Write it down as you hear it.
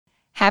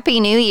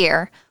Happy New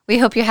Year! We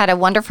hope you had a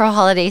wonderful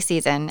holiday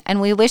season, and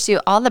we wish you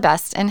all the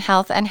best in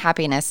health and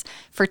happiness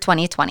for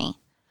 2020.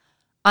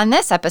 On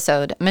this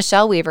episode,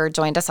 Michelle Weaver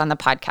joined us on the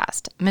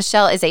podcast.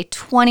 Michelle is a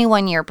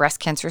 21-year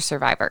breast cancer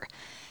survivor.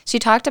 She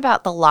talked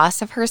about the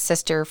loss of her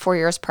sister 4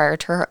 years prior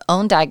to her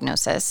own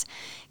diagnosis,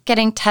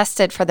 getting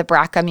tested for the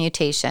BRCA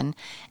mutation,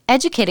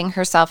 educating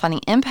herself on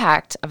the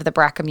impact of the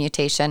BRCA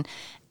mutation,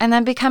 and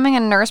then becoming a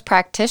nurse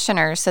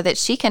practitioner so that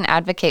she can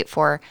advocate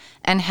for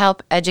and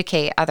help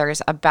educate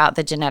others about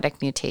the genetic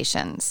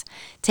mutations.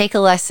 Take a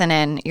lesson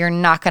in. You're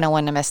not going to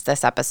want to miss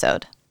this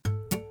episode.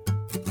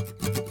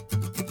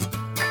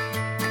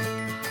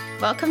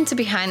 Welcome to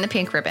Behind the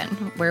Pink Ribbon,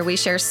 where we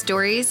share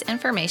stories,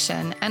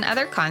 information, and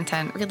other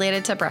content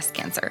related to breast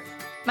cancer.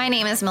 My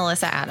name is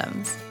Melissa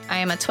Adams. I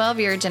am a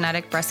 12-year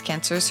genetic breast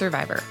cancer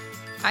survivor.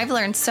 I've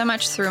learned so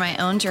much through my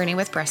own journey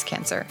with breast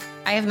cancer.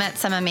 I have met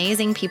some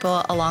amazing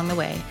people along the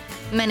way,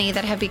 many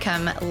that have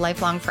become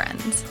lifelong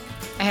friends.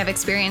 I have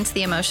experienced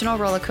the emotional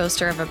roller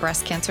coaster of a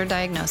breast cancer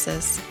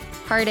diagnosis,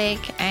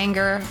 heartache,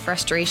 anger,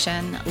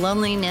 frustration,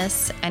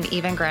 loneliness, and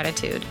even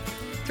gratitude.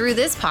 Through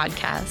this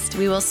podcast,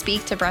 we will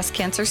speak to breast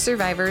cancer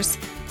survivors,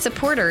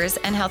 supporters,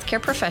 and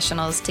healthcare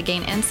professionals to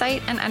gain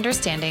insight and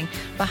understanding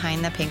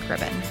behind the pink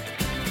ribbon.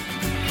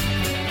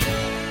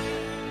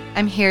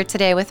 I'm here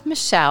today with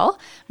Michelle.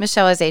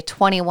 Michelle is a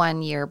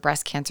 21-year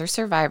breast cancer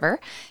survivor.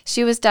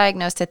 She was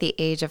diagnosed at the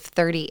age of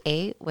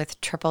 38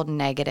 with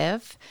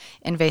triple-negative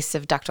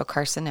invasive ductal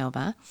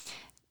carcinoma.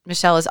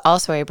 Michelle is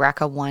also a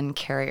BRCA1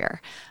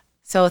 carrier.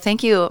 So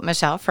thank you,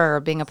 Michelle, for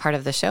being a part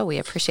of the show. We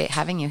appreciate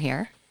having you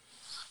here.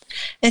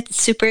 It's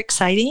super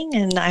exciting,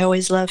 and I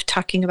always love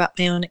talking about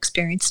my own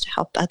experience to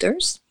help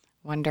others.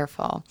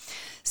 Wonderful.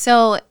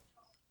 So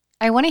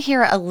I want to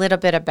hear a little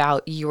bit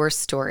about your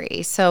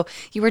story. So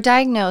you were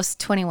diagnosed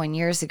 21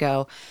 years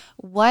ago.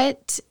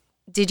 What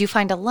did you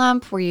find a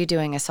lump? Were you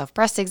doing a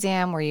self-breast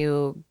exam? Were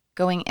you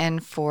going in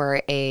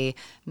for a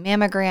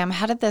mammogram?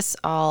 How did this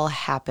all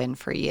happen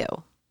for you?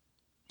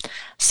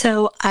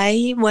 So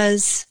I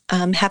was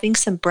having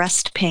some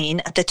breast pain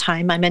at the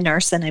time. I'm a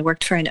nurse and I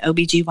worked for an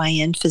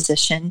OBGYN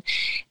physician,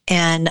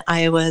 and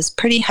I was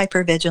pretty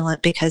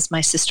hypervigilant because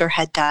my sister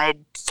had died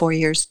 4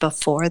 years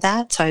before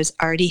that. So I was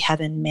already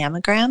having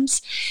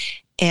mammograms,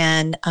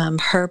 and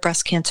her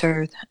breast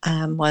cancer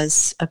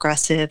was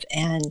aggressive.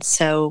 And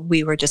so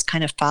we were just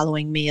kind of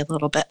following me a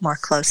little bit more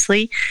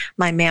closely.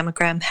 My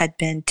mammogram had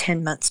been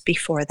 10 months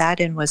before that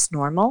and was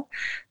normal.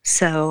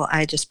 So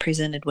I just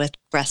presented with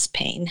breast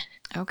pain.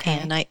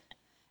 Okay.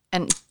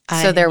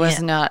 So there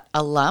was not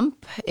a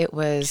lump. It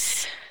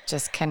was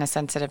just kind of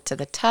sensitive to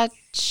the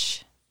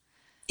touch.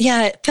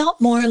 Yeah, it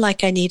felt more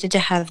like I needed to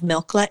have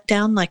milk let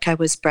down, like I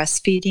was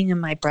breastfeeding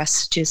and my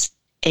breasts just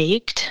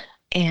ached.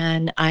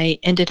 And I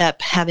ended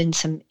up having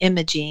some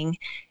imaging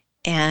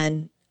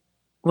and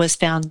was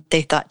found,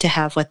 they thought, to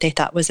have what they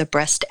thought was a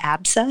breast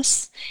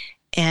abscess,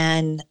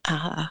 and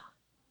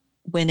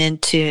went in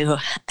to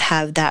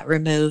have that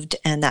removed.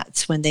 And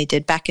that's when they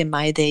did, back in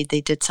my day, they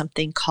did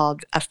something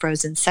called a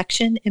frozen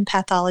section in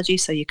pathology.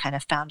 So you kind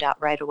of found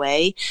out right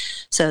away.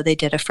 So they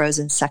did a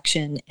frozen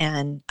section,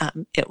 and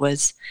it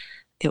was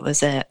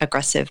an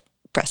aggressive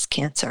breast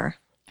cancer.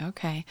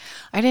 Okay.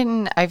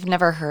 I've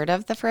never heard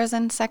of the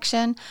frozen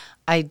section.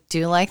 I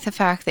do like the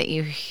fact that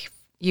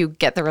you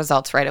get the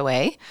results right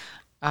away,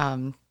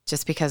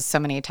 just because so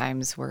many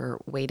times we're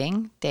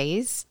waiting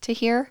days to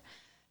hear.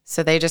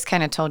 So they just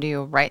kind of told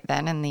you right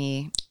then in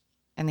the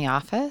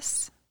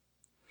office?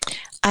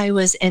 I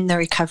was in the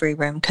recovery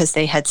room because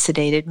they had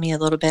sedated me a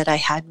little bit. I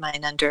had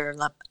mine under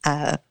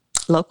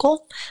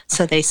local,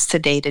 so they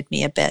sedated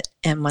me a bit.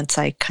 And once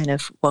I kind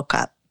of woke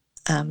up,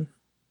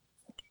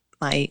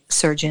 my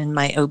surgeon,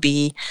 my OB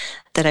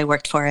that I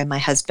worked for, and my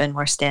husband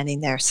were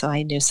standing there, so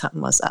I knew something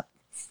was up.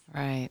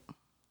 Right.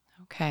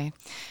 Okay.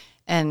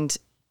 And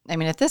I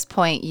mean, at this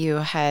point, you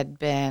had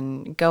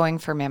been going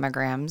for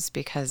mammograms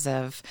because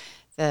of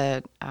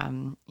the,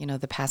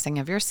 the passing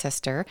of your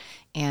sister,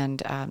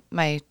 and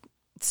my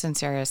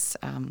sincerest,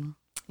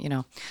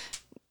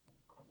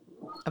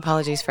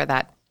 apologies for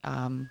that,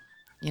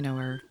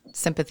 or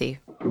sympathy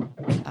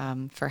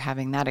for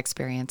having that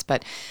experience.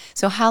 But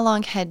so how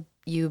long had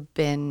you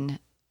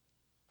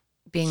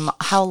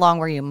how long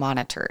were you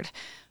monitored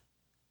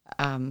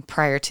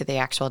prior to the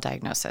actual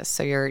diagnosis?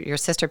 So your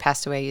sister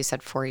passed away, you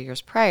said 4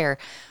 years prior.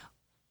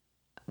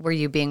 Were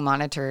you being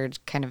monitored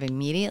kind of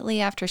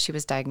immediately after she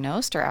was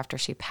diagnosed or after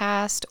she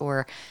passed?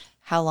 Or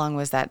how long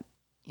was that,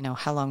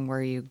 how long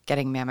were you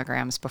getting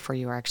mammograms before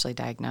you were actually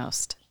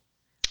diagnosed?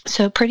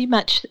 So pretty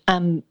much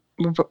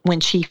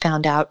when she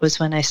found out was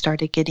when I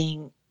started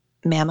getting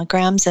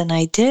mammograms. And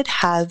I did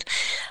have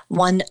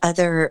one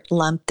other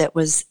lump that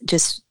was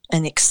just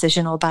an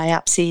excisional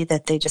biopsy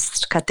that they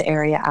just cut the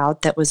area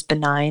out that was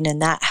benign. And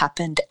that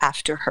happened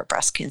after her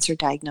breast cancer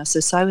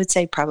diagnosis. So I would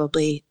say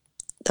probably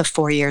the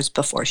 4 years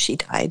before she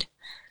died.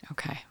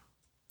 Okay.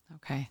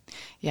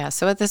 Yeah.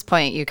 So at this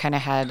point, you kind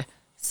of had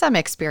some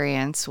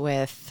experience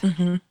with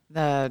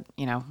the,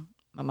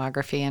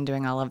 mammography and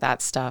doing all of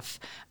that stuff.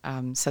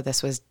 So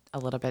this was a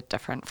little bit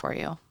different for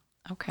you.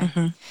 Okay.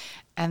 Mm-hmm.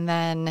 And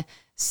then,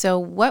 so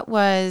what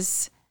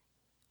was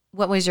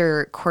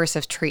your course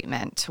of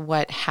treatment?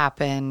 What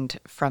happened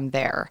from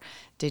there?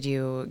 Did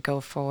you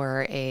go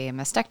for a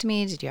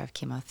mastectomy? Did you have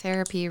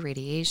chemotherapy,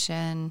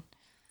 radiation?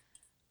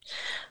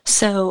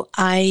 So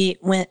I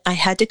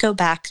had to go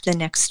back the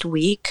next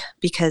week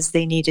because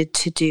they needed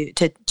to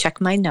check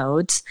my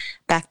nodes.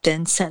 Back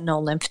then,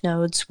 sentinel lymph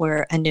nodes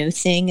were a new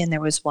thing, and there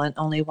was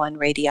only one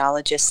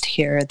radiologist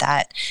here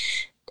that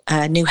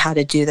knew how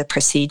to do the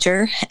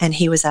procedure, and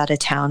he was out of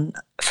town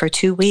for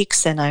 2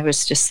 weeks, and I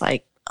was just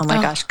like, oh my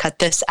gosh, cut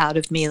this out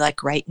of me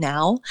like right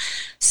now.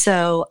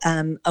 So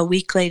a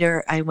week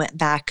later, I went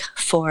back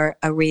for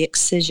a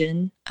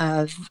re-excision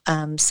of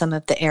some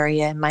of the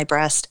area in my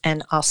breast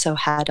and also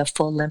had a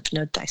full lymph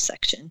node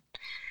dissection.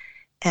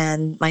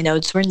 And my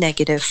nodes were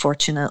negative,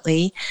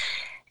 fortunately.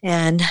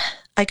 And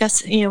I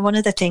guess, one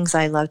of the things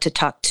I love to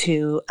talk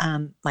to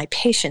my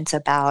patients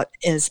about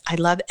is I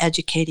love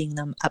educating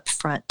them up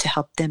front to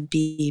help them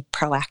be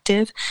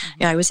proactive.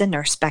 Mm-hmm. I was a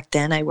nurse back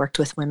then. I worked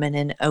with women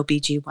in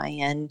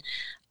OBGYN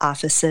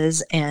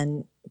offices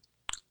and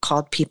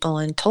called people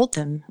and told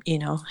them,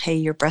 hey,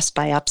 your breast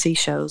biopsy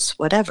shows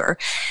whatever.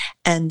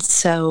 And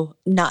so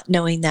not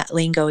knowing that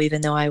lingo,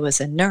 even though I was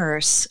a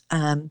nurse,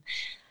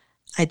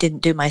 I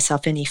didn't do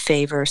myself any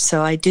favors.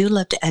 So I do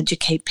love to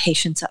educate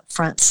patients up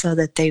front so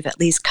that they've at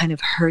least kind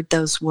of heard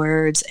those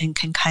words and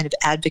can kind of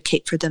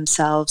advocate for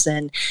themselves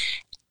and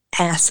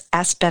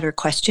ask better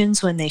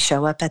questions when they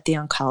show up at the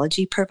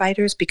oncology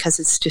providers, because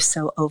it's just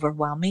so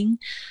overwhelming.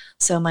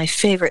 So my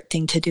favorite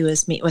thing to do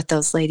is meet with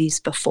those ladies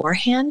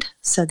beforehand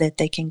so that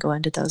they can go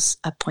into those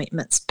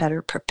appointments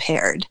better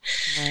prepared.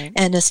 Right.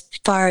 And as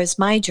far as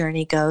my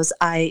journey goes,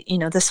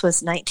 this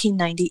was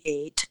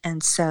 1998.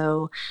 And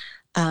so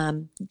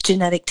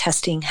genetic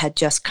testing had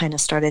just kind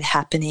of started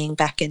happening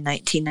back in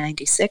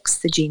 1996.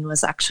 The gene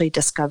was actually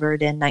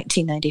discovered in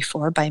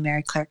 1994 by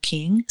Mary Claire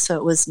King, so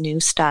it was new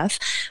stuff.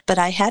 But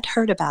I had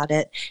heard about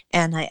it,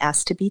 and I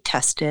asked to be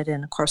tested,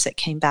 and of course it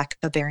came back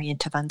a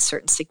variant of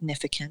uncertain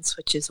significance,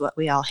 which is what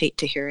we all hate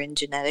to hear in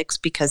genetics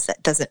because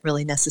that doesn't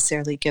really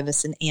necessarily give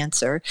us an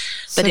answer.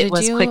 But it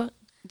was quick.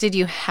 Did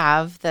you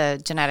have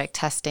the genetic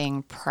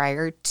testing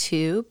prior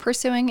to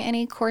pursuing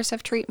any course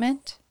of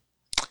treatment?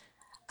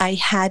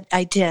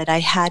 I did. I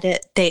had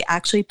it. They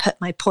actually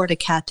put my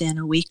Portacat in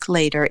a week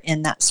later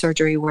in that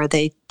surgery where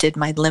they did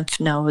my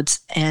lymph nodes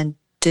and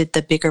did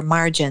the bigger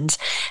margins,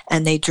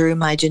 and they drew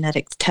my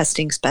genetic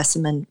testing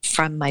specimen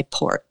from my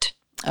port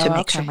to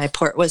make sure my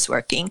port was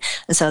working.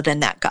 And so then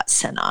that got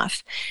sent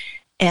off.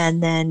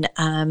 And then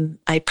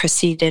I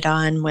proceeded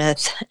on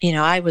with,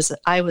 I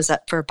was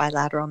up for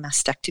bilateral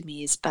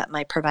mastectomies, but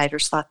my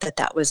providers thought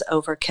that was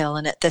overkill.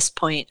 And at this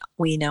point,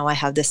 we know I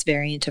have this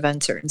variant of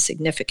uncertain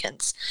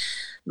significance.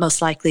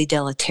 Most likely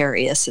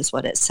deleterious is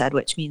what it said,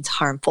 which means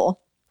harmful.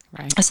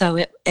 Right. So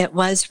it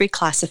was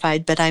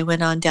reclassified, but I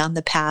went on down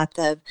the path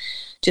of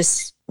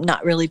just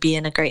not really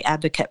being a great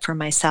advocate for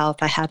myself.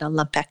 I had a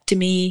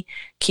lumpectomy,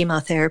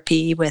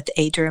 chemotherapy with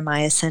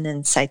adriamycin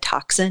and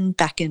Cytoxan.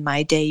 Back in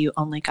my day, you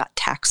only got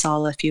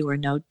Taxol if you were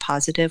node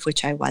positive,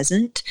 which I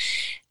wasn't.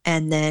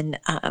 And then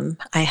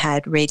I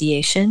had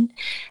radiation.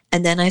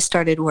 And then I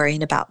started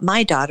worrying about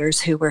my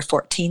daughters who were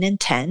 14 and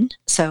 10.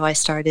 So I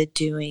started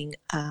doing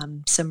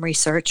some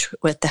research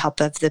with the help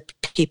of the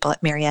people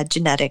at Myriad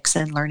Genetics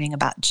and learning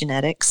about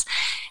genetics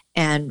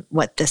and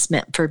what this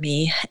meant for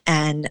me,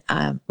 and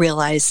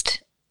realized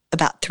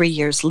about 3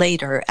 years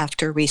later,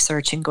 after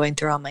research and going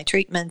through all my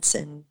treatments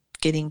and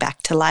getting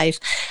back to life,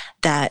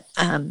 that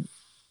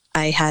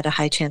I had a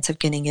high chance of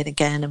getting it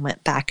again, and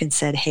went back and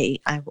said, hey,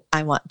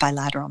 I want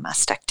bilateral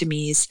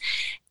mastectomies.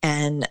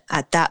 And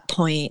at that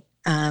point,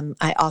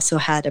 I also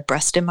had a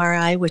breast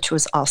MRI, which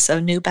was also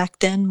new back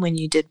then. When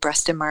you did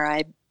breast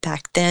MRI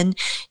back then,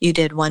 you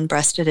did one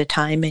breast at a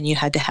time, and you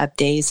had to have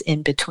days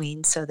in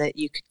between so that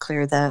you could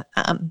clear the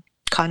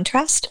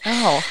contrast.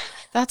 Oh,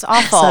 that's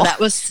awful. So that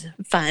was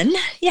fun.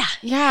 Yeah.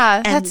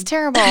 Yeah, that's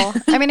terrible.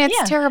 I mean,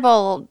 it's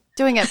terrible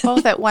doing it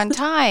both at one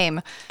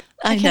time.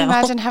 I can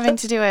imagine having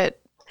to do it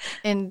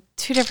in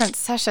 2 different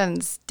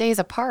sessions, days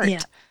apart.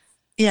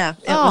 Yeah,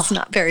 it was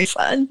not very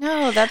fun.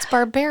 No, that's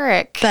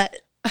barbaric.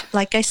 But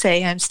like I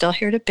say, I'm still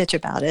here to bitch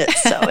about it,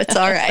 so it's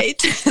all right.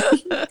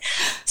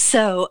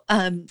 So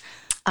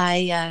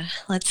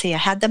let's see, I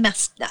had the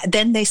mess.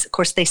 Then they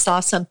saw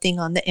something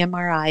on the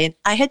MRI, and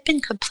I had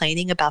been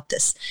complaining about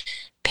this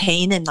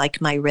pain in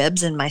like my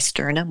ribs and my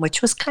sternum,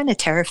 which was kind of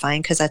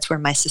terrifying because that's where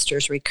my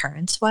sister's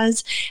recurrence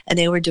was. And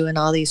they were doing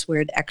all these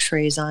weird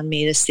x-rays on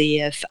me to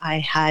see if I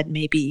had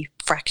maybe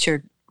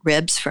fractured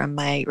ribs from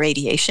my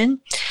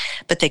radiation,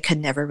 but they could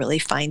never really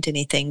find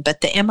anything.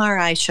 But the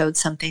MRI showed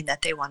something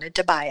that they wanted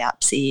to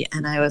biopsy.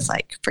 And I was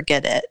like,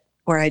 forget it.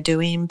 We're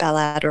doing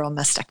bilateral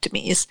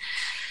mastectomies.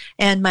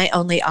 And my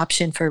only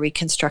option for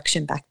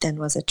reconstruction back then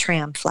was a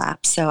tram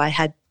flap. So I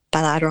had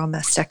bilateral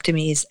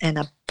mastectomies and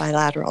a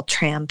bilateral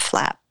tram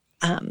flap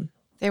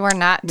They were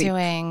not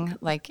doing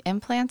like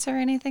implants or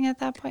anything at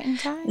that point in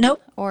time?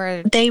 Nope.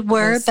 Or they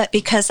were, but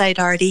because I'd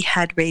already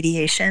had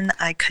radiation,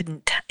 I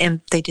couldn't,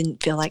 and they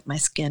didn't feel like my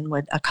skin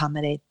would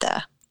accommodate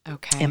the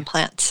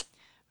implants.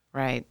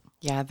 Right.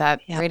 Yeah,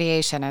 that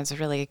radiation is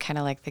really kind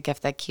of like the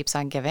gift that keeps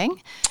on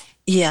giving.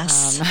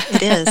 Yes,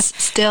 it is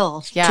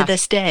still to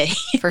this day.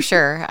 For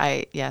sure.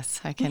 I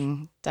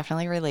can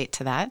definitely relate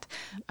to that.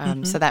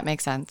 So that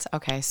makes sense.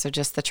 Okay. So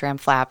just the tram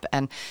flap,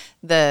 and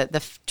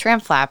the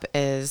tram flap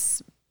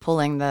is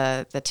pulling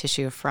the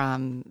tissue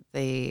from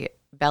the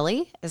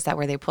belly. Is that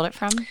where they pulled it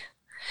from?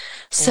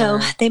 So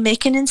they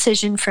make an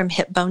incision from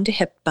hip bone to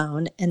hip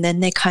bone, and then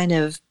they kind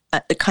of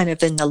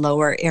in the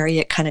lower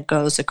area, it kind of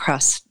goes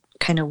across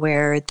kind of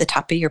where the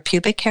top of your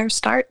pubic hair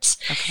starts.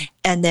 Okay.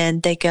 And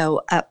then they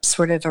go up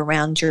sort of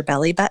around your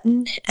belly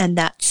button, and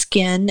that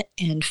skin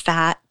and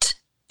fat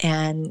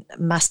and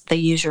they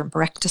use your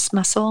rectus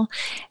muscle,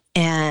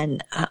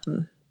 and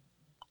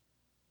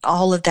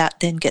all of that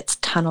then gets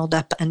tunneled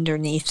up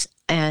underneath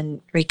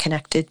and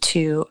reconnected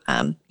to,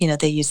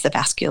 they use the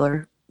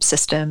vascular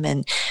system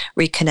and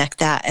reconnect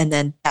that, and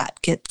then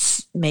that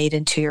gets made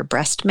into your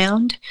breast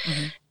mound.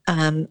 Mm-hmm.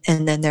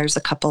 And then there's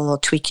a couple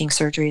of tweaking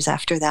surgeries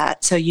after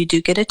that. So you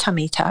do get a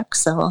tummy tuck,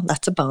 so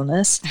that's a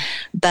bonus.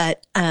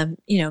 But,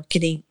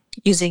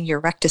 using your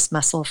rectus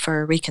muscle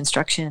for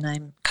reconstruction,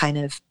 I'm kind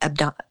of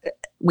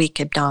weak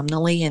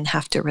abdominally and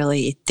have to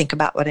really think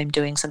about what I'm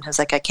doing. Sometimes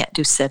I can't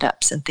do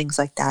sit-ups and things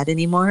like that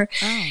anymore.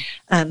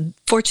 Oh.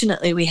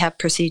 Fortunately, we have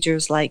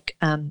procedures like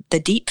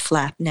the DIEP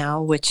flap now,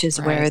 which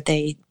is where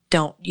they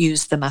don't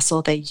use the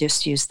muscle. They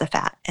just use the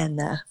fat and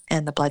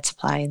the blood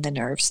supply and the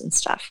nerves and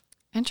stuff.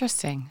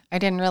 Interesting. I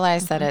didn't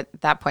realize that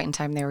at that point in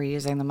time they were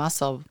using the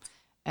muscle,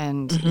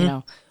 and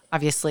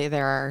obviously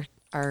there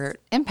are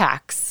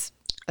impacts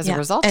as a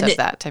result of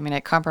that. I mean,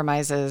 it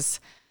compromises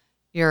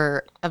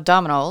your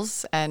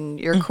abdominals, and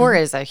your core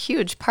is a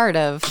huge part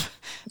of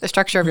the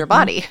structure of your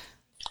body.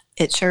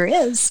 It sure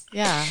is.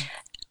 Yeah.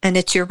 And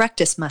it's your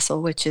rectus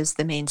muscle, which is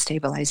the main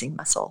stabilizing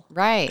muscle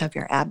of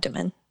your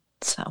abdomen.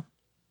 So,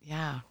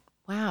 yeah.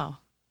 Wow.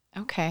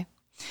 Okay.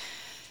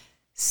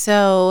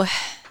 So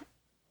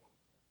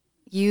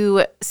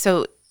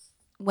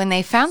when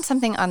they found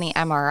something on the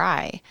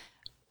MRI,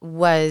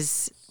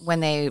 was when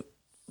they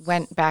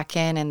went back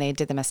in and they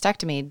did the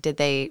mastectomy, did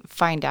they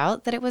find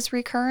out that it was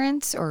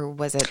recurrence, or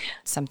was it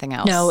something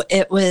else? No,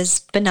 it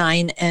was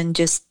benign and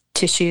just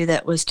tissue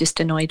that was just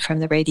annoyed from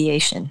the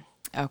radiation.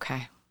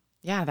 Okay.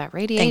 Yeah, that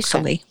radiation.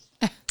 Thankfully.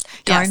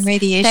 Darn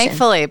radiation.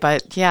 Thankfully,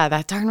 but yeah,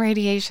 that darn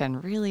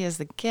radiation really is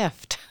the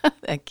gift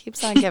that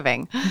keeps on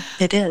giving.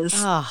 It is.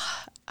 Oh,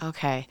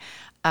 okay.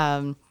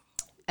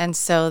 And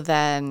so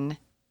then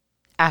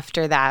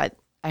after that,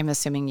 I'm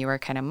assuming you were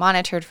kind of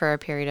monitored for a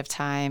period of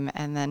time.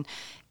 And then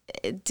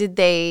did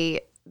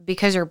they,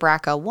 because you're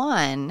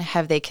BRCA1,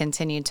 have they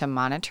continued to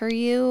monitor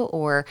you,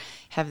 or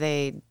have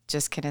they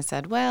just kind of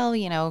said, well,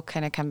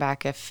 kind of come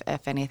back if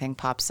anything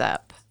pops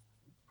up?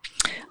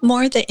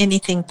 More than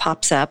anything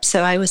pops up.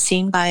 So I was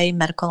seen by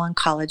medical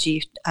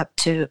oncology up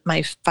to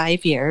my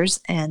 5 years,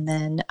 and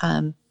then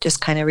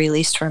just kind of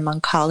released from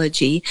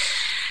oncology.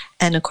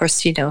 And of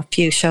course, if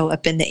you show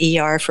up in the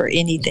ER for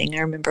anything,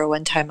 I remember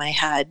one time I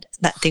had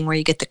that thing where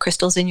you get the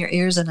crystals in your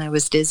ears, and I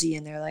was dizzy,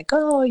 and they're like,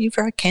 oh, you're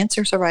a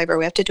cancer survivor.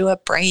 We have to do a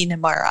brain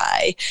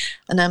MRI.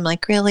 And I'm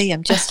like, really?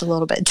 I'm just a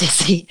little bit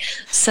dizzy.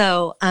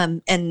 So,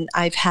 and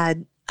I've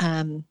had,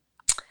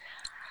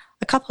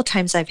 a couple of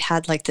times I've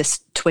had like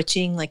this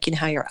twitching, like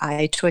how your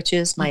eye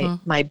twitches.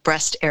 My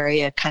breast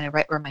area, kind of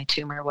right where my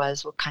tumor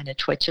was, will kind of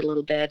twitch a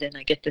little bit, and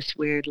I get this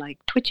weird like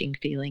twitching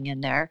feeling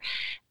in there.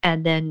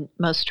 And then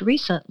most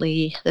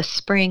recently, this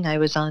spring, I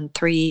was on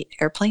 3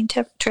 airplane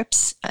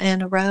trips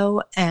in a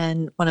row,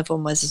 and one of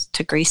them was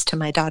to Greece to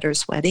my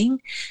daughter's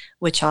wedding,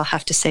 which I'll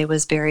have to say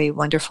was very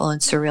wonderful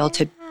and surreal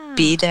to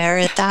be there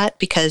at that,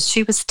 because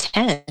she was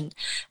 10,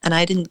 and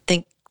I didn't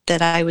think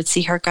that I would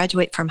see her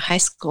graduate from high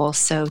school.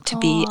 So to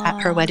be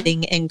at her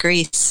wedding in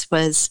Greece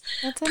was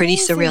pretty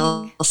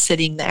surreal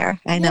sitting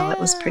there. I know, it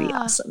was pretty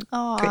awesome.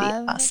 Pretty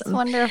awesome. That's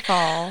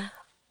wonderful.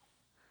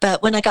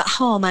 But when I got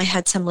home, I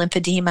had some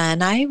lymphedema,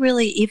 and I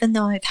really, even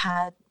though I've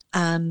had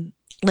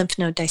lymph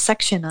node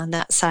dissection on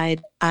that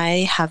side,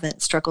 I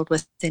haven't struggled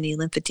with any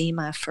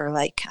lymphedema for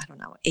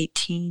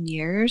 18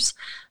 years.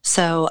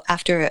 So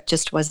after it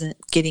just wasn't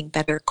getting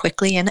better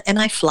quickly, and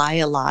I fly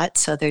a lot,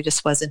 so there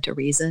just wasn't a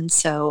reason.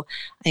 So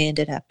I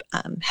ended up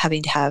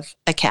having to have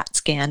a CAT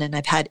scan, and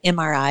I've had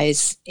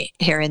MRIs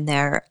here and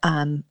there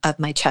of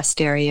my chest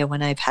area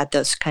when I've had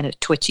those kind of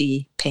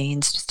twitchy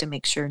pains, just to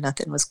make sure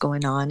nothing was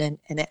going on, and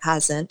it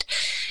hasn't.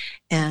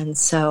 And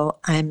so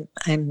I'm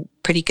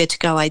pretty good to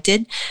go. I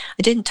didn't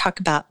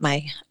talk about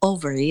my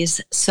ovaries.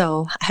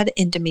 So I had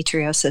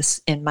endometriosis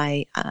in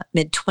my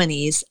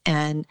mid-20s,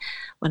 and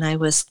when I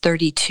was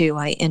 32,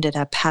 I ended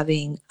up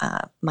having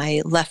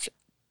my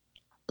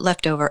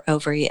leftover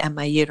ovary and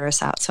my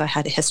uterus out. So I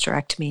had a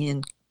hysterectomy,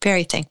 and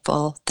very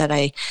thankful that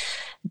I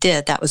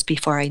did. That was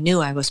before I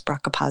knew I was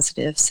BRCA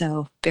positive.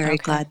 So very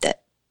glad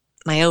that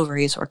my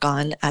ovaries were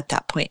gone at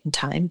that point in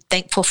time.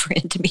 Thankful for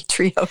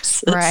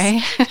endometriosis.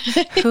 Right.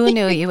 Who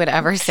knew you would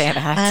ever say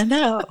that? I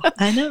know.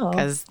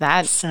 Because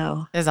that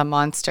is a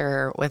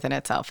monster within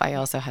itself. I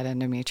also had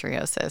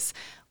endometriosis,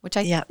 which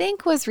I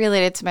think was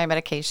related to my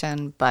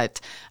medication.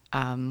 But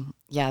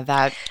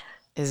that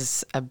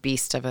is a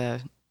beast of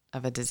a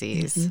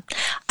disease. Mm-hmm.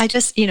 I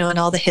just, in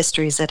all the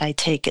histories that I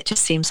take, it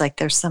just seems like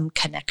there's some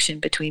connection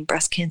between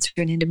breast cancer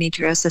and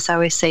endometriosis. I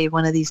always say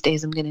one of these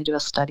days I'm going to do a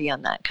study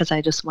on that because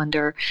I just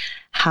wonder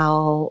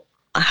how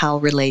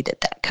related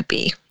that could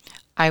be.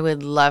 I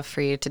would love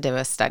for you to do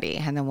a study,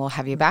 and then we'll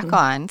have you back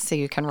on so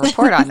you can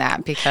report on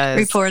that. Because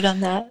report on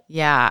that.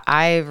 Yeah,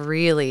 I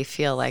really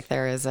feel like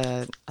there is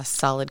a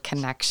solid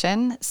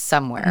connection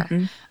somewhere.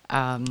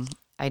 Mm-hmm.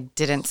 I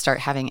didn't start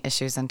having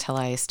issues until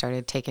I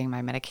started taking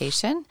my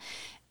medication,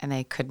 and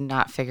they could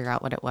not figure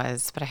out what it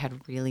was, but I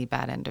had really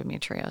bad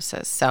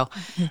endometriosis. So,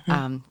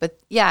 but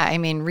yeah, I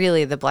mean,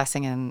 really the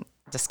blessing in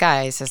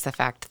disguise is the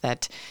fact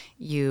that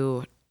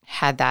you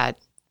had that,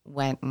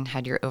 went and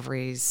had your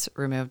ovaries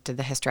removed, did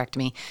the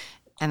hysterectomy,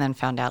 and then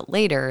found out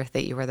later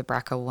that you were the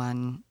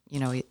BRCA1,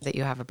 that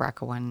you have a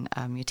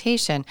BRCA1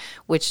 mutation,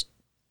 which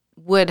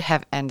would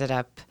have ended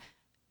up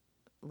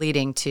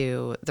leading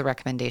to the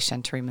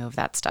recommendation to remove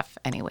that stuff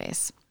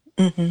anyways.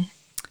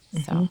 Mm-hmm.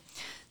 Mm-hmm.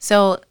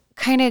 So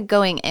kind of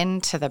going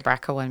into the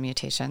BRCA1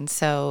 mutation.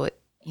 So,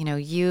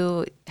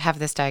 you have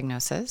this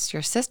diagnosis.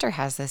 Your sister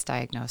has this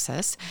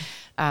diagnosis.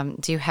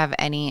 Do you have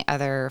any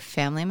other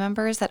family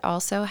members that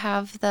also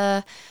have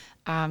the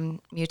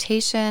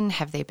mutation?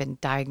 Have they been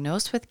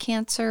diagnosed with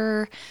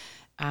cancer?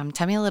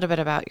 Tell me a little bit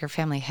about your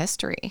family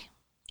history.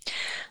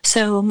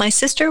 So my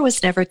sister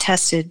was never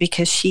tested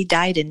because she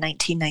died in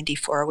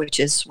 1994, which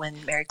is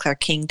when Mary Claire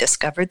King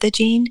discovered the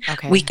gene.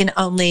 Okay. We can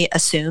only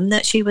assume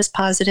that she was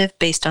positive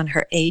based on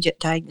her age at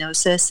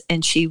diagnosis,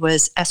 and she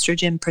was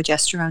estrogen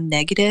progesterone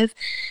negative.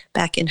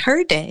 Back in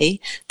her day,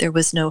 there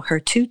was no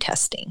HER2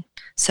 testing.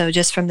 So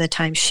just from the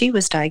time she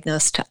was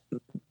diagnosed to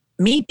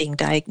me being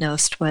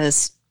diagnosed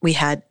we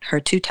had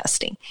HER2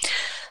 testing.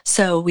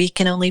 So we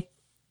can only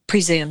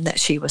presume that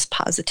she was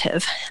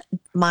positive.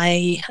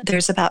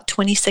 There's about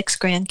 26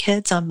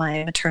 grandkids on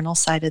my maternal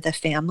side of the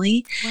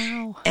family.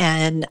 Wow.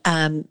 And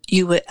I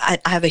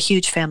have a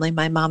huge family.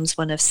 My mom's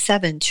one of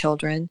 7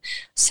 children.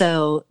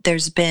 So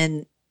there's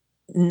been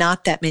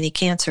not that many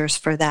cancers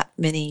for that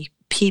many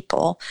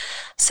people.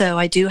 So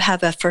I do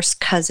have a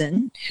first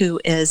cousin who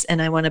is,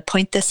 and I want to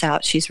point this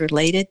out, she's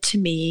related to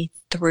me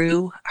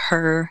through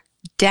her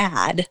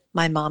dad,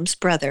 my mom's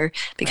brother,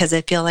 because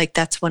I feel like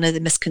that's one of the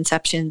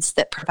misconceptions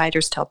that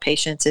providers tell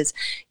patients is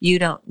you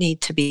don't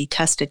need to be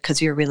tested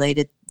because you're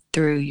related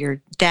through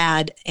your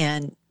dad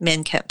and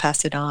men can't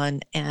pass it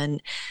on,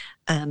 and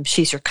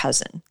she's your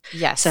cousin.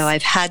 Yes. So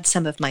I've had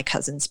some of my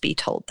cousins be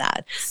told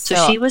that.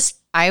 So she was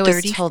I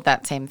was told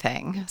that same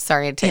thing.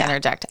 Sorry to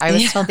interject. I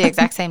was told the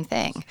exact same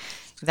thing,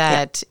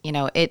 that,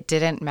 it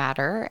didn't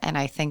matter. And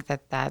I think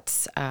that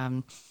that's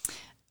a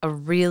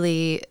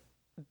really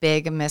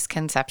big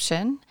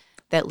misconception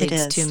that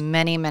leads to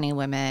many, many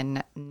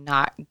women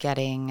not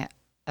getting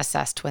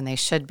assessed when they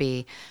should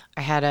be.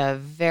 I had a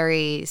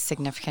very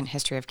significant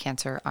history of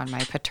cancer on my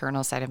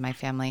paternal side of my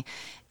family,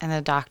 and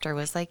the doctor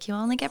was like, you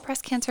only get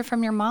breast cancer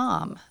from your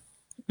mom.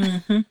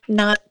 Mm-hmm.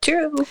 Not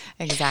true.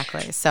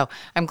 Exactly. So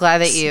I'm glad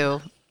that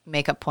you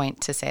make a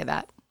point to say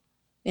that.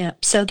 Yeah.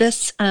 So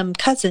this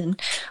cousin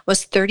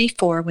was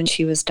 34 when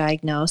she was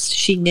diagnosed.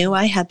 She knew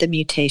I had the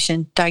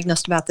mutation,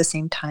 diagnosed about the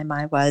same time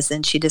I was,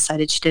 and she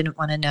decided she didn't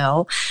want to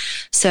know.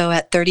 So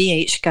at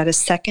 38, she got a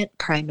second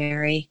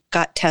primary,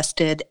 got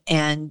tested,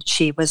 and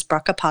she was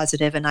BRCA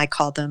positive, and I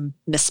call them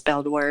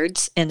misspelled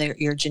words in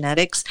your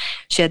genetics.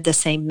 She had the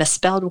same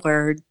misspelled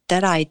word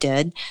that I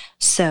did.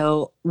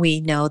 So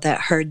we know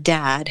that her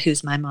dad,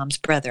 who's my mom's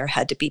brother,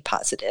 had to be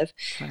positive.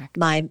 Correct.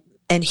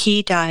 And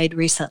he died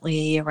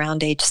recently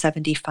around age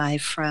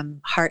 75 from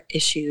heart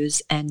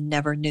issues and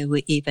never knew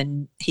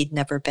he'd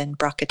never been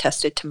BRCA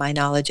tested to my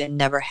knowledge and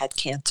never had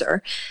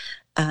cancer.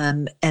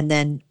 And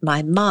then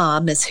my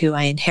mom is who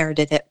I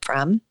inherited it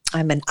from.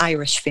 I'm an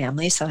Irish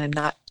family, so I'm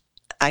not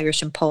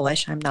Irish and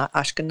Polish. I'm not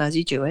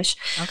Ashkenazi Jewish.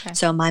 Okay.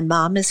 So my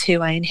mom is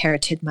who I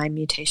inherited my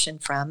mutation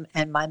from.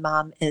 And my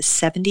mom is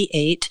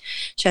 78.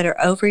 She had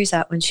her ovaries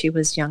out when she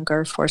was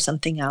younger for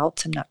something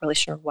else. I'm not really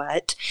sure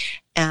what.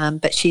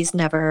 But she's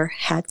never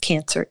had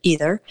cancer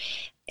either.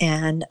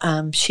 And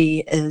she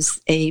is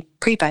a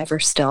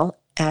previvor still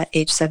at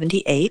age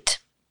 78.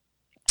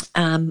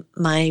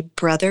 My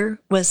brother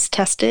was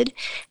tested,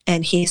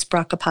 and he's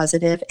BRCA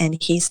positive,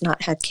 and he's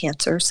not had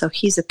cancer, so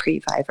he's a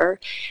previvor.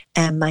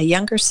 And my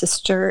younger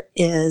sister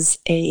is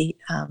a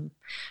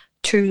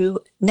true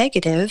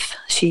negative.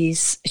 She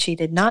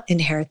did not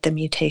inherit the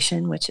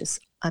mutation, which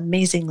is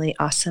amazingly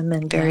awesome,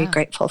 and very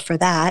grateful for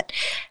that.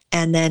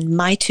 And then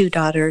my 2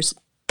 daughters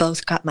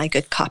both got my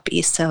good copy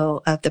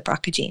of the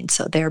BRCA gene,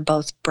 so they're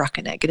both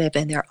BRCA negative,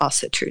 and they're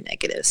also true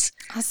negatives.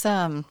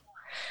 Awesome.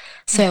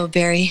 So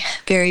very,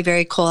 very,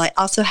 very cool. I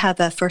also have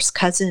a first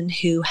cousin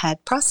who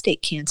had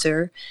prostate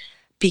cancer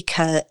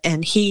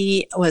and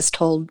he was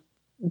told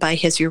by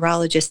his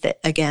urologist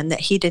that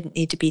he didn't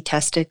need to be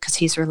tested because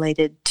he's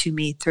related to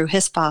me through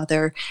his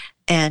father.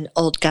 And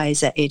old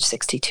guys at age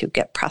 62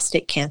 get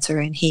prostate cancer.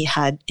 And he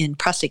had, in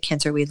prostate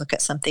cancer, we look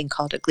at something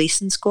called a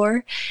Gleason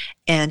score.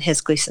 And his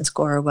Gleason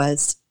score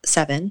was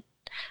 7.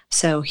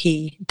 So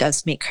he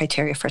does meet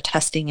criteria for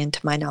testing. And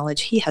to my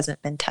knowledge, he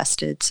hasn't been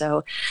tested.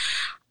 So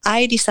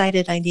I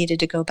decided I needed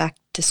to go back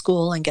to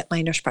school and get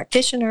my nurse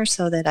practitioner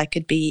so that I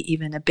could be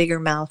even a bigger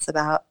mouth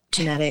about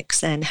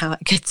genetics and how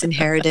it gets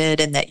inherited,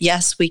 and that,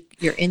 yes,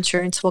 your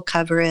insurance will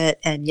cover it,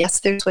 and yes,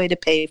 there's a way to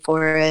pay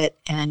for it.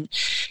 And,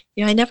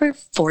 I never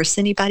force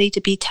anybody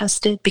to be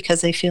tested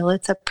because I feel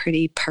it's a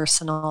pretty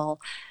personal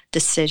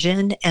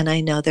decision. And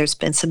I know there's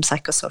been some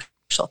psychosocial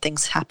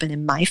things happen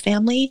in my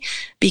family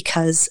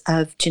because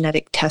of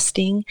genetic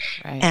testing.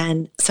 Right.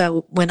 And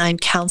so when I'm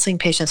counseling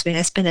patients,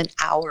 I spend an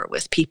hour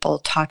with people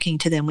talking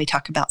to them. We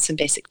talk about some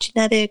basic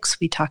genetics.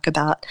 We talk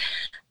about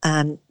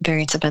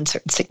variants of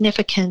uncertain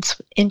significance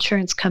with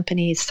insurance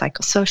companies,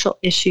 psychosocial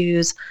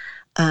issues.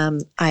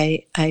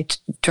 I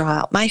draw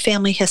out my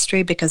family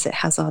history because it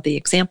has all the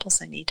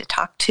examples I need to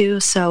talk to.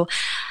 So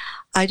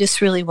I just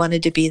really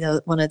wanted to be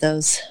one of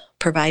those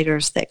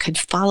providers that could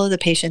follow the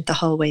patient the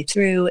whole way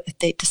through. If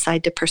they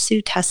decide to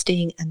pursue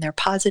testing and they're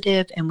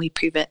positive and we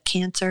prevent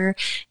cancer,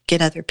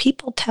 get other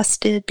people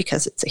tested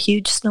because it's a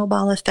huge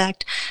snowball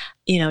effect.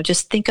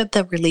 Just think of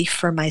the relief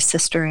for my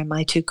sister and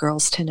my 2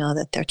 girls to know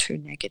that they're true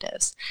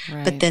negatives.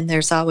 Right. But then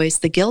there's always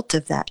the guilt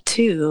of that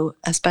too,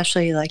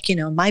 especially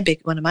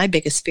one of my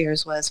biggest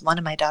fears was one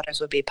of my daughters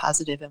would be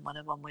positive and one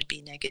of them would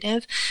be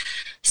negative.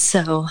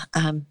 So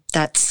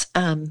that's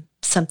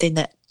something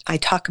that I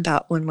talk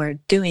about when we're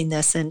doing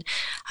this. And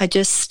I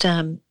just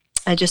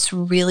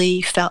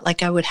really felt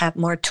like I would have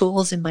more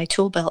tools in my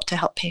tool belt to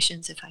help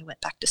patients if I went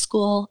back to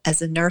school.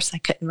 As a nurse, I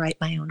couldn't write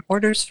my own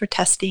orders for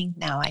testing.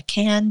 Now I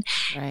can.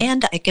 Right.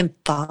 And I can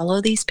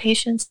follow these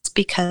patients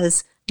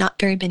because not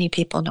very many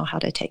people know how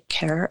to take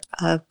care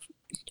of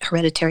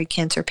hereditary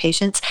cancer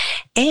patients.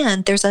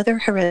 And there's other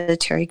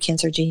hereditary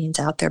cancer genes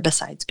out there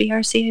besides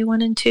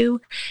BRCA1 and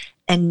 2.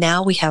 And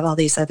now we have all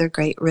these other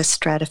great risk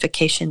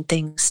stratification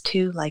things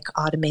too, like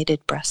automated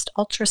breast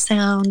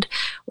ultrasound.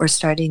 We're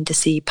starting to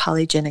see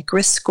polygenic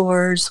risk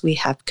scores. We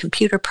have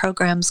computer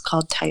programs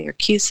called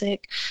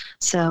Tyrer-Cuzick.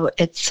 So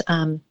it's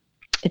an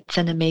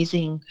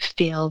amazing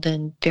field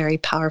and very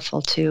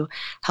powerful to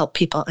help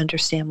people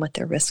understand what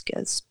their risk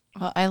is.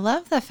 Well, I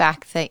love the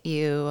fact that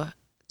you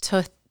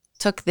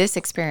took this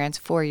experience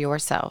for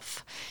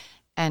yourself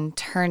and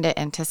turned it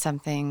into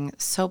something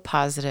so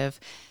positive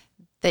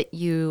that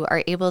you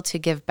are able to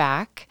give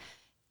back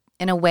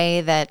in a way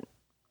that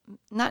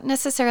not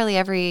necessarily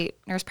every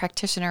nurse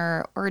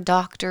practitioner or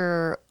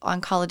doctor,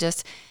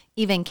 oncologist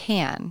even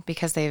can,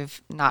 because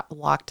they've not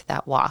walked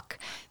that walk.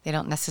 They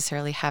don't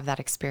necessarily have that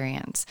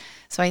experience.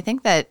 So I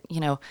think that,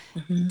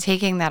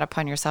 taking that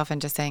upon yourself and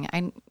just saying,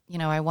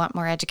 I want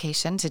more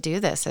education to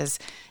do this is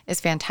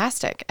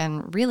fantastic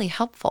and really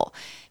helpful,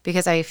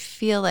 because I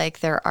feel like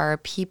there are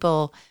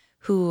people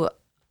who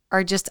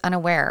are just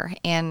unaware.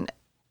 And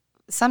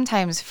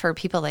sometimes for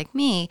people like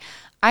me,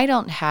 I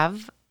don't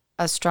have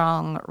a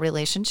strong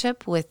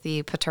relationship with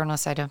the paternal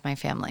side of my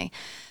family.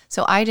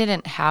 So I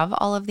didn't have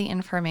all of the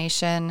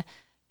information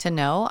to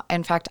know.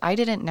 In fact, I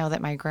didn't know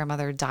that my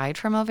grandmother died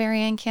from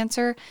ovarian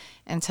cancer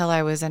until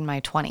I was in my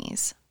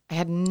 20s. I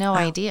had no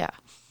idea.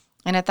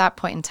 And at that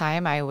point in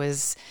time, I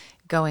was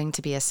going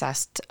to be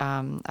assessed.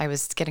 I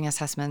was getting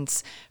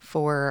assessments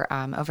for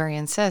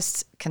ovarian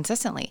cysts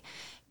consistently.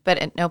 But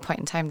at no point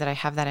in time did I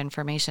have that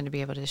information to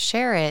be able to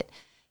share it.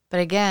 But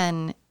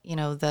again,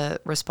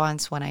 the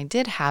response when I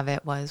did have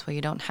it was, well,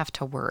 you don't have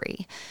to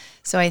worry.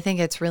 So I think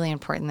it's really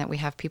important that we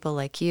have people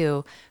like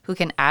you who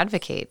can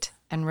advocate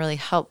and really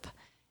help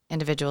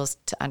individuals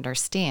to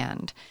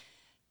understand.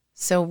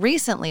 So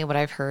recently what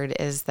I've heard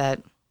is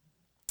that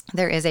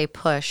there is a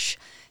push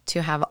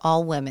to have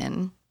all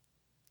women,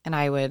 and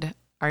I would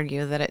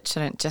argue that it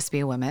shouldn't just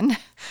be women,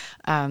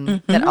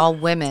 that all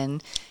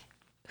women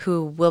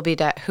who will be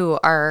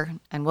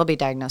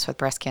diagnosed with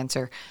breast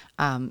cancer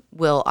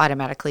will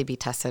automatically be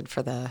tested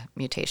for the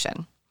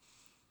mutation.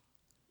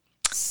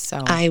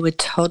 So I would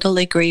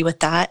totally agree with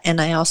that,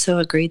 and I also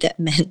agree that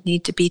men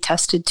need to be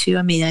tested too.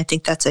 I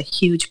think that's a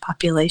huge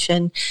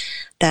population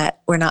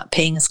that we're not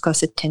paying as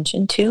close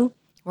attention to.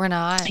 We're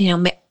not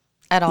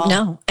at all.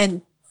 No,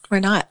 and we're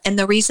not. And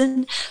the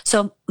reason,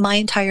 so my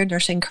entire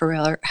nursing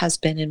career has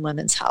been in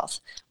women's health.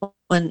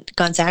 When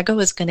Gonzaga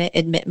was going to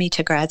admit me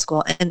to grad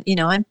school, and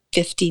I'm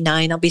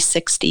 59, I'll be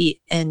 60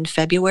 in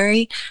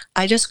February.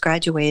 I just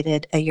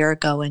graduated a year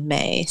ago in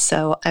May.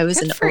 So I was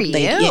an old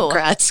lady in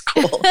grad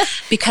school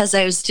because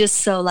I was just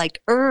so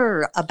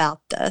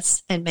about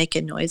this and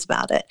making noise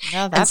about it.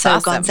 Oh, that's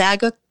and so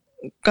awesome.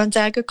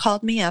 Gonzaga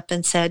called me up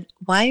and said,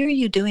 "Why are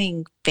you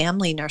doing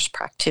family nurse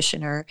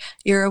practitioner?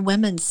 You're a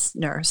women's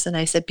nurse." And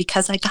I said,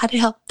 "Because I got to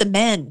help the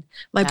men.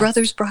 My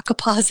brother's BRCA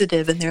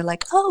positive." And they're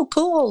like, "Oh,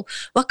 cool.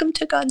 Welcome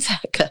to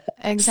Gonzaga."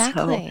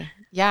 Exactly.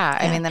 Yeah,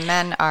 I mean, the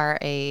men are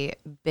a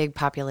big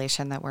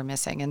population that we're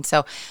missing. And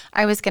so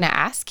I was going to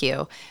ask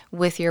you,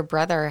 with your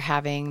brother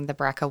having the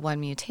BRCA1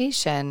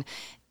 mutation,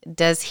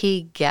 does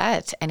he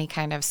get any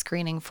kind of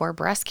screening for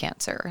breast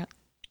cancer?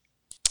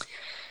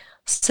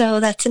 So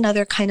that's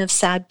another kind of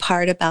sad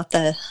part about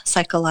the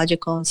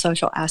psychological and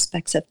social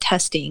aspects of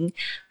testing.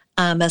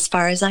 As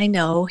far as I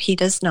know, he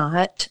does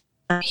not.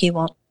 He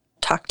won't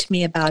talk to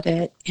me about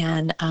it.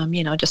 And,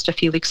 just a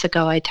few weeks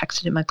ago, I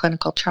texted him a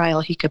clinical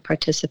trial he could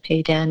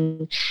participate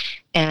in,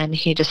 and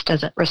he just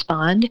doesn't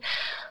respond.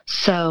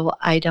 So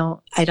I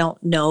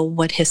don't know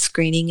what his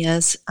screening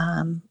is.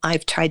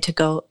 I've tried to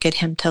go get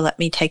him to let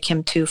me take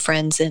him to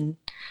friends, and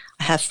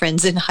I have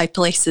friends in high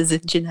places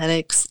in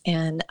genetics,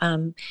 and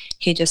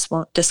he just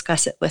won't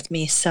discuss it with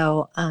me.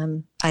 So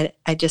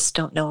I just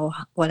don't know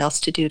what else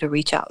to do to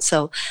reach out.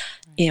 So,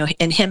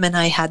 and him and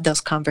I had those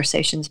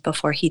conversations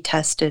before he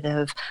tested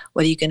of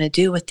what are you going to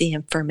do with the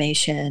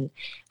information?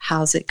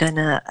 How's it going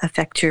to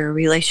affect your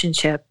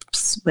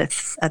relationships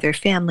with other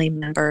family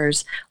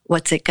members?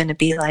 What's it going to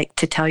be like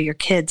to tell your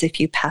kids if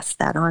you pass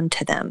that on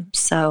to them?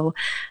 So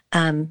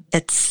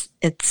it's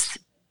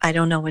I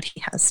don't know what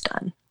he has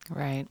done.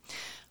 Right.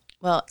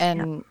 Well,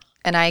 and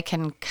I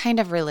can kind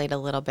of relate a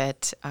little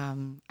bit.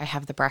 I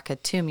have the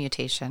BRCA2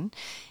 mutation,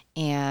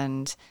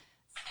 and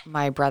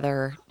my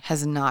brother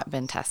has not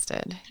been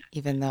tested,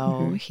 even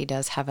though he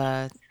does have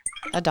a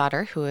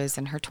daughter who is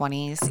in her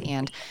 20s.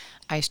 And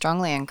I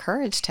strongly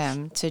encouraged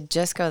him to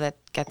just go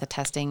get the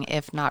testing,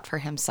 if not for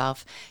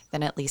himself,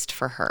 then at least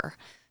for her.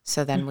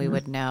 So then we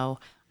would know.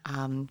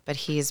 But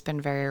he's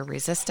been very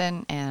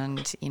resistant,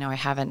 and, I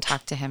haven't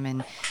talked to him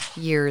in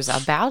years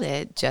about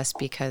it just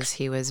because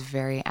he was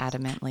very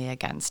adamantly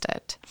against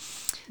it.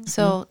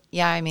 So,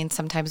 yeah, I mean,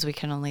 sometimes we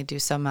can only do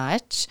so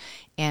much.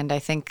 And I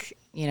think,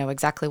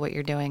 exactly what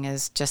you're doing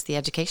is just the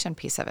education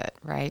piece of it,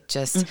 right?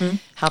 Just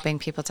helping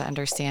people to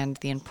understand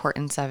the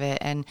importance of it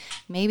and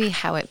maybe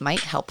how it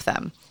might help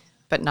them,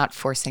 but not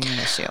forcing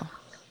the issue.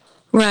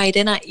 Right.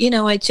 And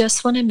I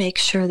just want to make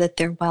sure that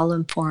they're well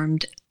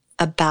informed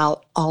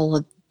about all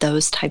of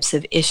those types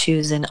of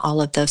issues and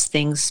all of those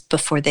things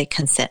before they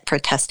consent for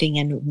testing.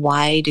 And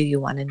why do you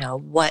want to know?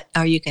 What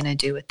are you going to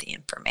do with the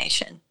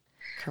information?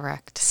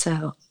 Correct.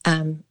 So,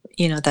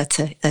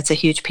 that's a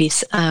huge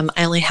piece. I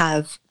only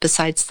have,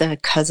 besides the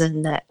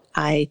cousin that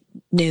I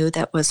knew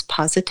that was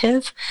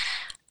positive,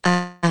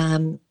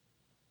 the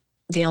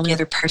only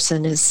other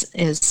person is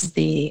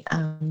the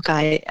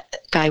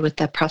guy with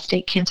the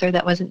prostate cancer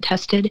that wasn't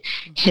tested.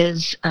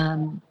 His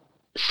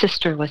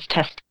sister was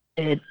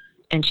tested,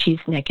 and she's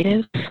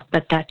negative,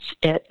 but that's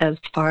it as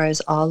far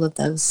as all of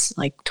those,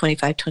 like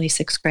 25,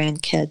 26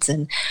 grandkids.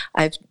 And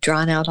I've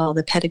drawn out all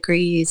the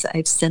pedigrees.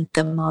 I've sent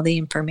them all the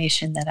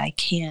information that I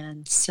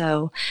can.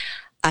 So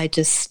I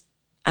just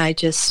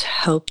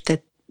hope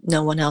that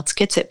no one else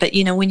gets it. But,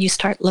 when you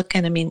start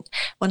looking, I mean,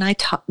 when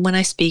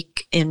I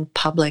speak in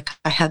public,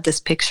 I have this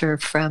picture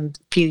from a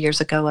few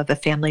years ago of a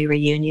family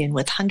reunion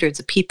with hundreds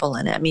of people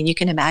in it. I mean, you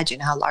can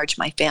imagine how large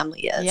my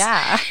family is.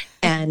 Yeah.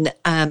 And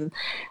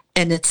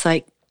it's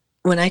like,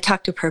 when I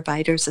talk to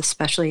providers,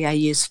 especially, I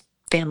use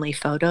family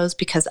photos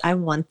because I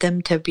want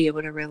them to be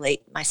able to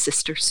relate my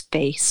sister's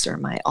face or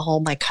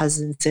all my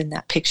cousins in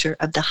that picture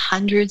of the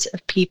hundreds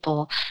of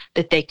people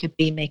that they could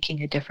be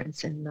making a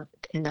difference in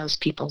those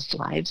people's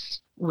lives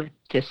with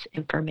this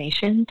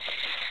information.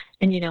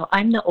 And,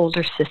 I'm the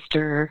older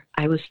sister.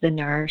 I was the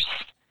nurse.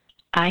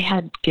 I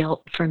had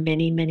guilt for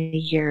many, many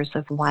years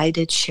of why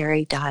did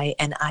Sherry die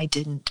and I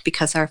didn't,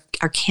 because our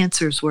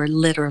cancers were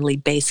literally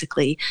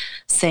basically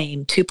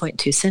same,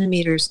 2.2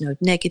 centimeters,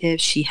 node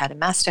negative. She had a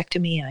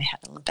mastectomy. I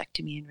had a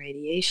lumpectomy and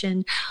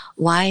radiation.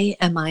 Why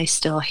am I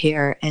still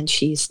here and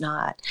she's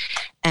not?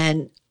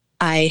 And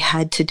I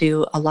had to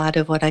do a lot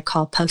of what I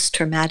call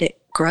post-traumatic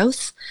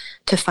growth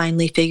to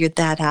finally figure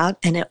that out.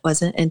 And it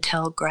wasn't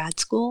until grad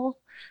school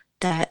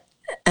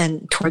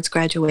and towards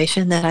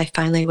graduation that I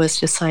finally was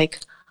just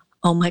like,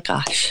 oh my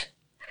gosh,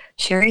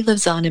 Sherry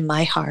lives on in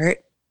my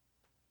heart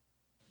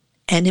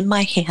and in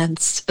my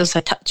hands as I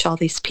touch all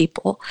these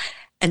people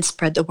and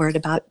spread the word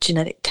about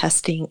genetic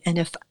testing. And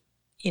if,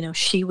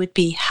 she would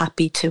be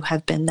happy to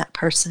have been that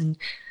person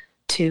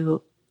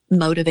to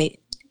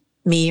motivate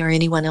me or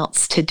anyone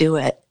else to do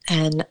it.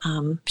 And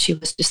she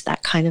was just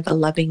that kind of a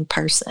loving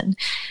person.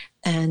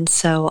 And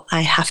so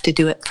I have to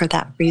do it for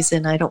that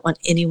reason. I don't want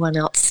anyone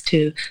else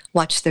to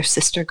watch their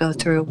sister go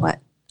through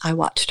what I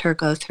watched her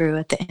go through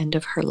at the end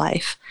of her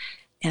life,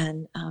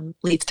 and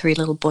leave 3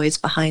 little boys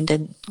behind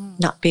and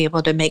not be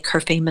able to make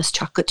her famous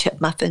chocolate chip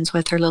muffins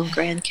with her little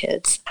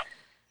grandkids.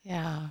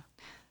 Yeah.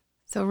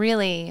 So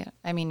really,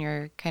 I mean,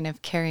 you're kind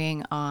of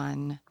carrying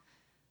on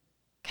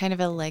kind of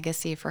a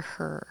legacy for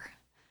her,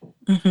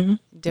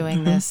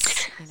 doing this,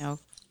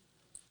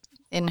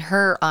 in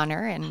her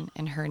honor and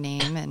in her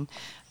name, and,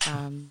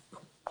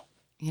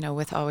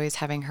 with always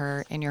having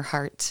her in your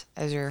heart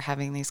as you're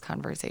having these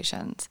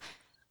conversations.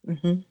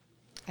 Mm-hmm.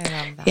 I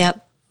love that.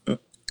 Yep.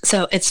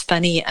 So it's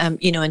funny,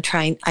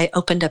 I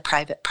opened a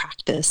private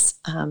practice,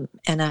 and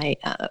I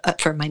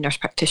for my nurse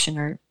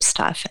practitioner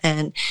stuff,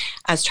 and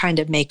I was trying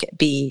to make it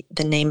be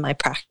the name of my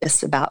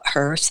practice about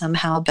her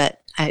somehow, but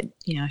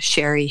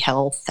Sherry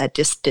Health, that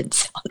just didn't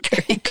sound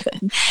very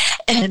good.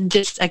 And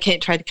I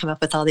can't try to come up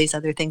with all these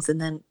other things.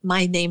 And then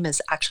my name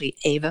is actually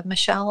Ava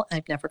Michelle.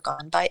 I've never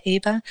gone by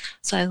Ava.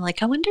 So I'm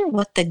like, I wonder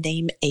what the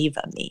name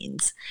Ava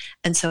means.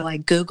 And so I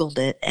Googled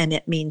it, and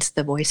it means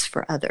the voice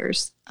for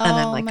others. And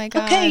I'm like, my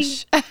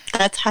gosh. Okay,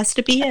 that has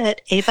to be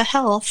it. Ava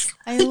Health.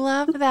 I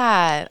love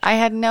that. I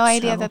had no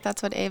idea that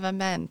that's what Ava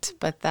meant,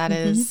 but that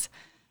is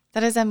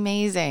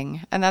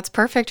amazing. And that's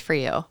perfect for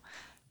you.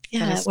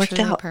 Yeah, it worked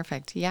out.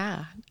 Perfect.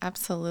 Yeah,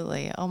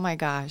 absolutely. Oh my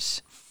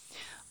gosh.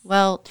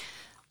 Well,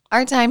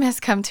 our time has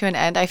come to an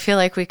end. I feel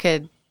like we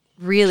could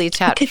really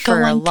chat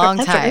for a long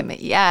time.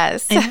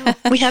 Yes. I know.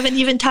 We haven't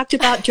even talked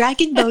about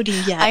dragon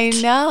boating yet. I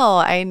know.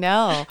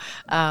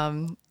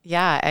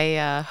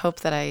 I hope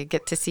that I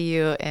get to see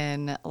you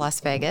in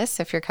Las Vegas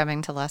if you're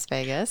coming to Las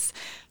Vegas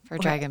for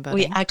dragon boating.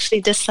 We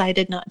actually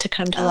decided not to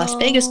come to Las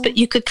Vegas, but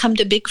you could come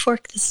to Big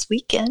Fork this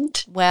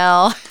weekend.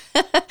 Well,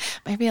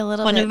 maybe a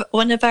little bit.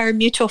 One of our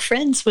mutual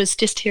friends was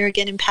just here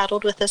again and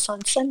paddled with us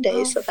on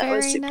Sunday, so that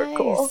was super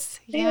cool.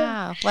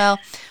 Yeah. Well,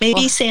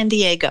 maybe San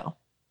Diego.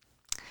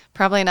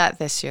 Probably not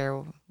this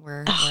year.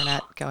 We're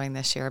not going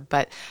this year,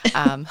 but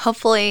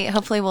hopefully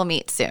we'll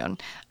meet soon.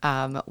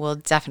 We'll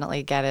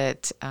definitely get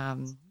a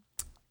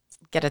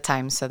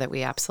time so that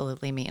we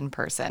absolutely meet in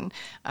person,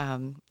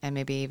 and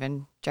maybe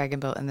even dragon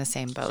boat in the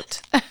same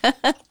boat.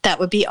 That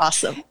would be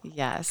awesome.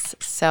 Yes.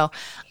 So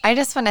I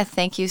just want to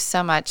thank you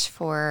so much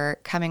for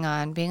coming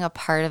on, being a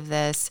part of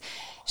this,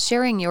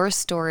 sharing your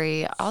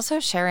story, also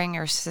sharing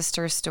your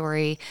sister's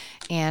story,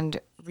 and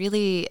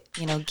really,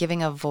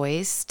 giving a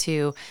voice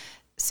to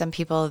some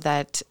people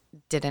that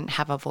didn't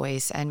have a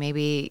voice, and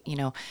maybe,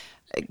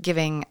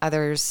 giving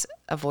others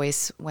a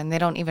voice when they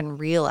don't even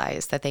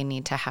realize that they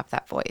need to have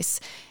that voice.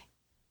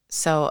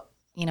 So,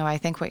 I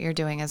think what you're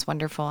doing is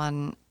wonderful,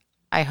 and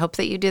I hope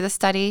that you do the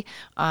study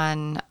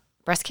on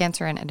breast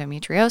cancer and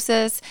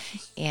endometriosis,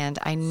 and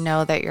I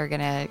know that you're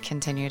going to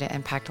continue to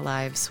impact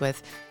lives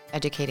with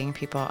educating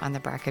people on the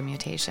BRCA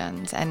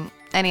mutations and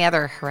any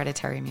other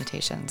hereditary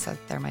mutations that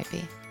there might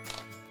be.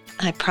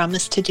 I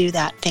promise to do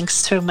that. Thanks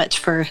so much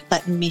for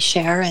letting me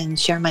share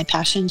my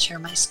passion, share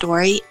my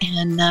story,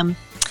 and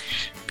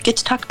get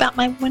to talk about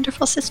my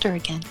wonderful sister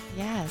again.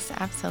 Yes,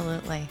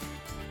 absolutely.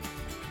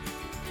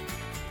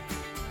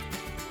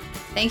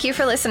 Thank you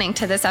for listening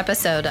to this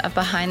episode of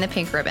Behind the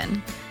Pink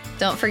Ribbon.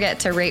 Don't forget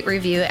to rate,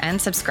 review,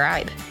 and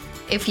subscribe.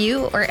 If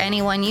you or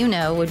anyone you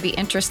know would be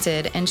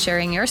interested in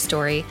sharing your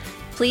story,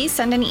 please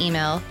send an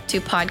email to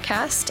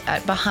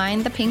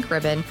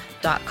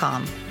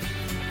podcast@behindthepinkribbon.com.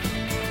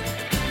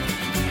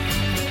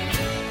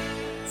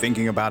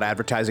 Thinking about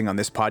advertising on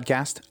this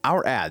podcast?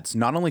 Our ads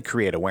not only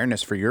create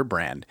awareness for your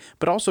brand,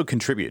 but also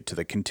contribute to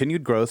the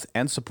continued growth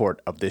and support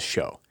of this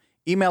show.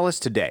 Email us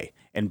today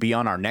and be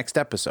on our next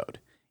episode.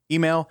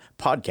 Email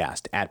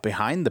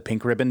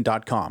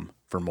podcast@behindthepinkribbon.com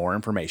for more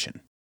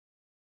information.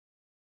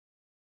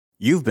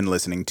 You've been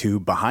listening to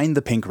Behind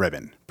the Pink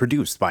Ribbon,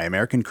 produced by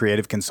American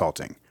Creative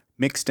Consulting,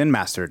 mixed and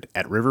mastered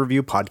at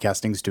Riverview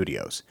Podcasting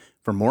Studios.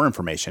 For more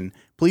information,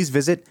 please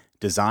visit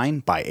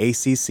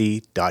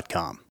designbyacc.com.